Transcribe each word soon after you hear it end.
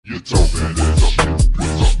You talking that shit,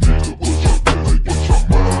 bitch, nigga, but you better get your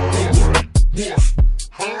mind right.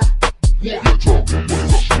 Huh? You talking that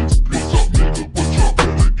shit, bitch, nigga, but you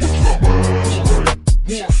better get your mind right.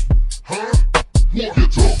 Huh? You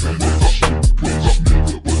talking that shit, bitch,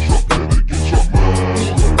 nigga, but you better get your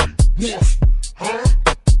mind right. Huh?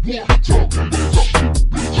 You talking that shit,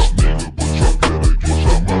 bitch, nigga, but you better get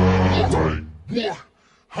your mind right.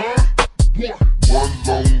 Huh? One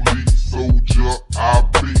lonely soldier I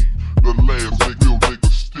be, the last nigga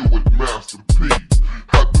still with Master P.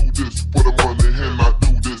 I do this for the money and I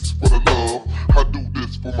do this for the love. I do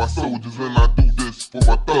this for my soldiers and I do this for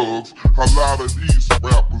my thugs. A lot of these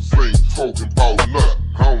rappers ain't talking about nothing.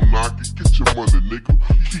 I don't knock it, get your money, nigga.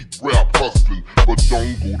 Keep rap hustling, but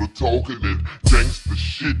don't go to talking that gangsta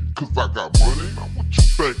shit, cause I got money. Now what you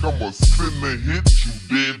think, I'ma send a hit, you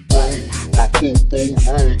dead wrong. My 4-4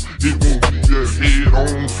 long, it won't be your head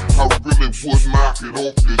on. I really would knock it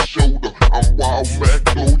off your shoulder. I'm Wild Mac,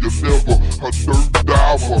 no you never a dirt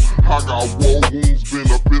diver. I got war wounds, been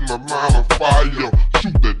up in the line of fire.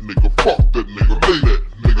 Shoot that nigga, fuck that nigga, lay that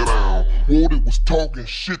nigga down. Ward was talking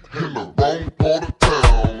shit in the wrong part of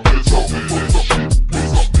town. They're talking that shit,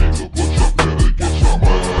 bitch, nigga, but you better get your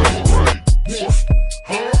mind right.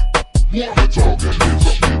 Huh? They're talking that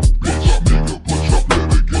shit, bitch, nigga, but you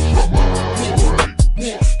better get your mind right.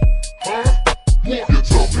 Huh? You're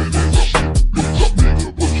talking that shit, bitch, nigga,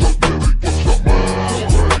 but you better get your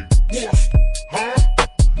mind right. Huh?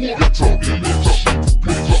 You're talking that shit,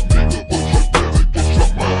 bitch, nigga, but you better get your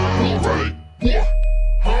mind right.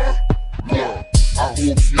 Huh? I hope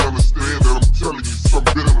you understand that I'm telling you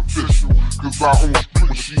something beneficial, cause I own street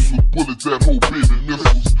machines with bullets that hold baby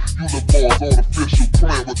missiles. Uniforms artificial,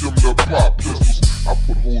 playing with them little pop pistols. I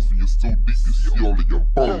put holes in you so deep you see all of your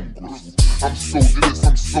bone gristles. I'm Soulja this,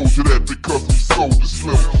 I'm Soulja that, because I'm Soulja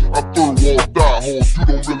Slim. I'm third wall die hard, you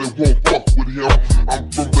don't really won't fuck with him. I'm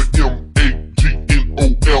from the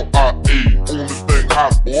M-A-G-N-O-L-I-A. Only thing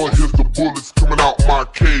hot, boy, here's the bullets coming out my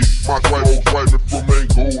cage. My right hoes writing from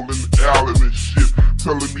Angola and Allen and shit,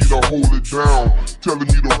 telling me to hold it down, telling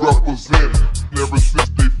me to represent. Ever since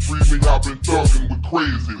they freed me, I've been thugging with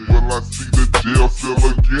crazy. Will I see the jail cell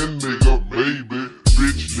again, nigga? Maybe.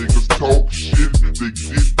 Bitch niggas talk shit, they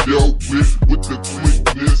get dealt with the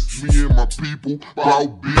quickness. Me and my people bout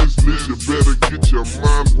business. You better get your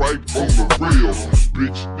mind right on the real.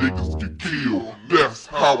 Bitch niggas get killed, that's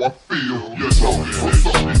how I feel. You're talking that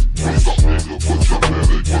shit, bitch nigga, but you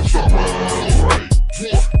better get your mind right.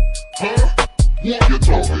 Huh? You're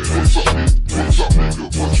talking that shit, bitch nigga,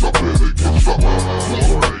 but you better get your mind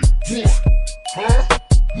right. Huh?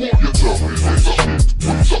 You're talking that shit,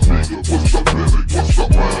 bitch nigga, but you better get your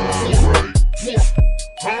mind right.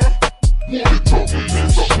 Huh? You're talking that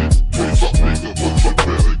shit, bitch nigga, but you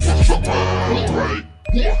better get your mind right.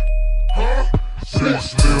 Huh? Say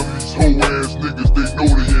Slim, these hoe ass niggas, they know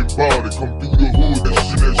they ain't body. Come through the hood and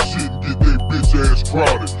see that shit and get they bitch ass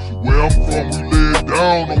crowded. Where I'm from, we lay it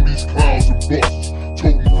down on these clowns and buses,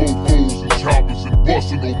 toting 4-4s and choppers and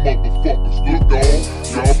busting on motherfuckers. Look dawg,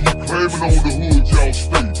 y'all be claiming on the hood y'all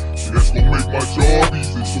stay, and that's gon' make my job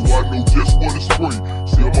easy, so I know just what to spray.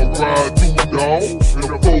 See I'ma ride through dawg, in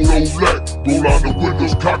a photo black, roll out the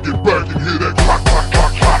windows, cock it back and hear that clack, clack,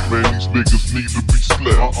 clack, clack. Man, these niggas need to be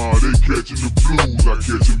slapped. They catching the blues, I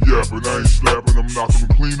catch them yapping. I ain't slapping, I'm knocking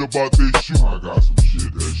them clean about their shoe. I got some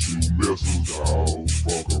shit that shoot missiles, dawg.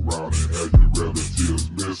 Fuck around and have your relatives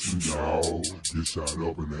missing, dawg. Get shot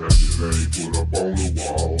up and have your name put up on the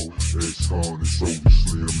wall. Ex-con and Soulja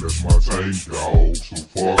Slim, that's my tank, dawg.